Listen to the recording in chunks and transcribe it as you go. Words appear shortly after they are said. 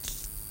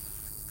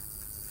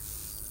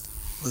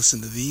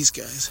Listen to these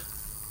guys.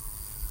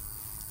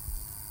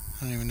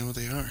 I don't even know what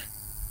they are.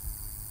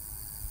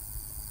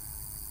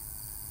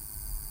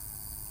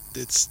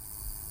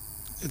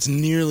 It's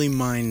nearly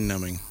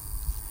mind-numbing.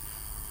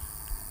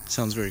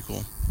 Sounds very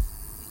cool.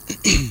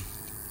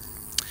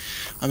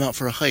 I'm out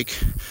for a hike.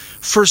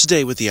 First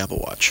day with the Apple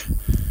Watch.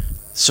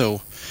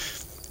 So,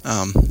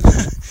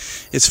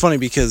 it's funny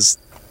because,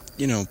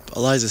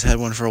 Eliza's had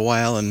one for a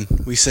while, and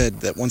we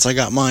said that once I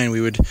got mine,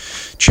 we would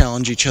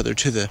challenge each other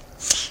to the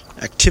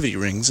activity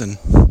rings, and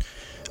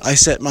I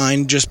set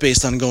mine just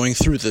based on going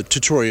through the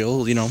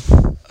tutorial,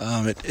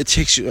 It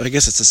takes you, I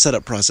guess it's a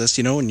setup process,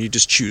 and you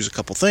just choose a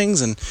couple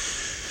things, and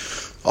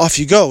off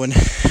you go. And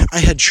I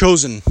had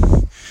chosen,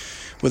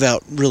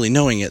 without really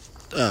knowing it,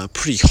 a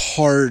pretty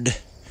hard,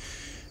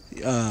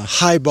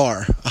 high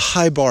bar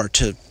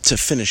to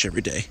finish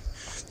every day.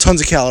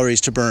 Tons of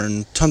calories to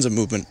burn, tons of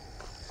movement.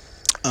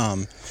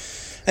 And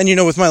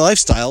with my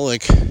lifestyle,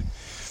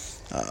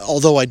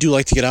 although I do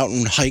like to get out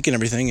and hike and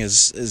everything,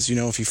 as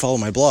if you follow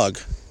my blog,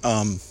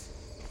 otherwise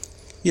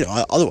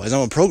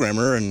I'm a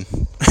programmer and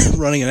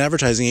running an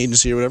advertising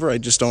agency or whatever. I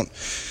just don't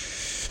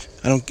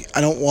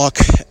walk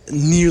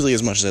nearly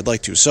as much as I'd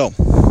like to. So,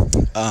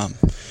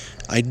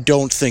 I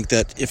don't think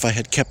that if I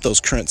had kept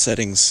those current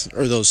settings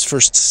or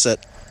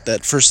that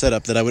first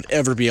setup that I would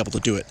ever be able to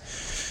do it.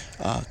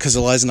 Because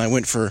Eliza and I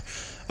went for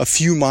a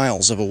few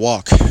miles of a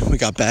walk. We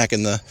got back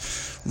and the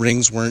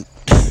rings weren't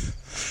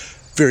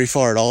very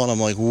far at all, and I'm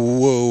like,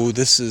 whoa,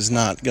 this is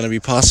not going to be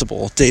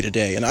possible day to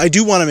day. And I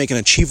do want to make an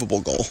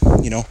achievable goal.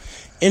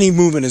 Any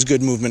movement is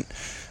good movement.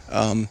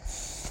 And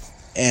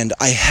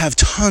I have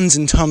tons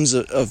and tons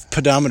of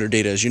pedometer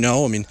data, as you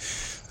know.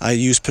 I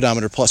use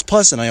Pedometer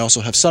Plus, and I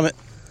also have Summit.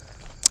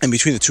 And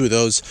between the two of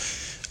those,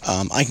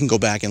 I can go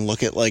back and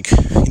look at,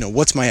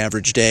 what's my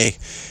average day.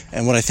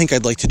 And what I think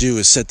I'd like to do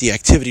is set the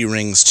activity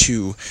rings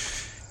to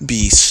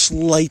be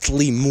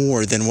slightly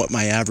more than what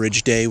my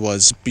average day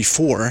was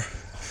before.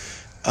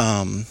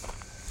 And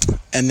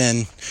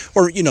then,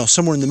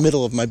 somewhere in the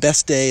middle of my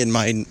best day and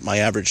my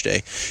average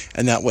day.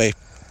 And that way,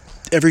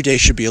 every day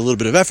should be a little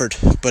bit of effort,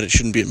 but it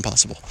shouldn't be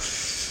impossible.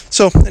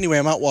 So, anyway,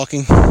 I'm out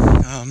walking.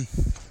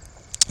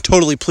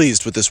 Totally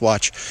pleased with this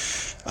watch.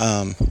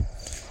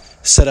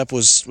 Setup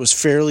was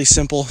fairly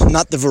simple.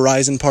 Not the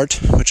Verizon part,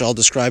 which I'll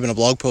describe in a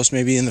blog post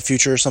maybe in the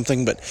future or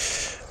something, but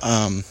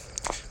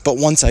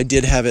once I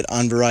did have it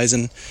on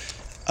Verizon,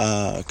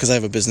 because I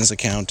have a business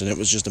account and it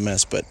was just a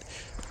mess, but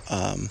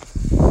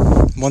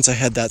once I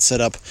had that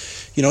set up,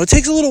 it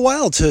takes a little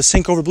while to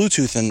sync over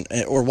Bluetooth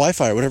or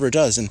Wi-Fi or whatever it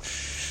does, and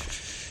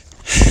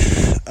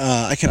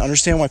I can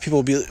understand why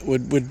people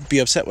would be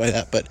upset by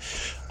that, but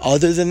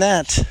other than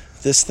that,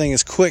 this thing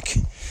is quick,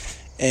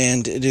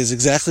 and it is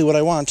exactly what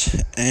I want,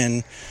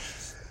 and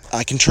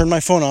I can turn my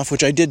phone off,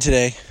 which I did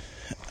today.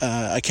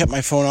 I kept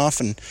my phone off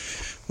and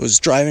was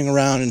driving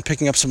around and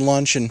picking up some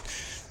lunch, and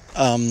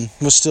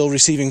was still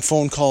receiving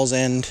phone calls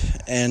and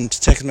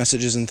text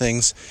messages and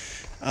things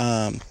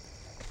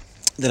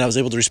that I was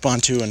able to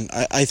respond to, and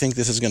I think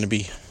this is going to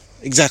be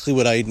exactly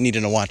what I need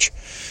in a watch.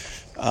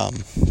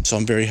 So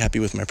I'm very happy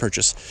with my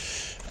purchase.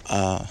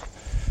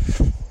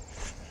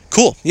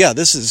 Cool. Yeah,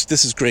 this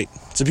is great.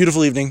 It's a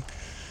beautiful evening.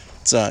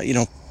 It's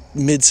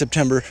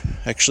mid-September.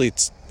 Actually,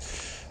 it's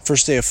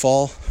first day of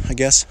fall, I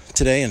guess,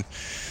 today, and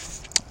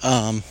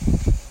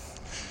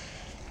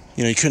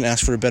you couldn't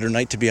ask for a better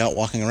night to be out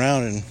walking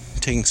around and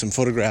taking some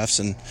photographs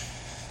and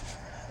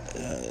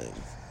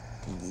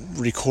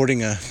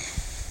recording a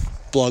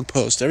blog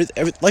post.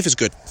 Life is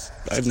good.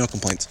 I have no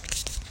complaints.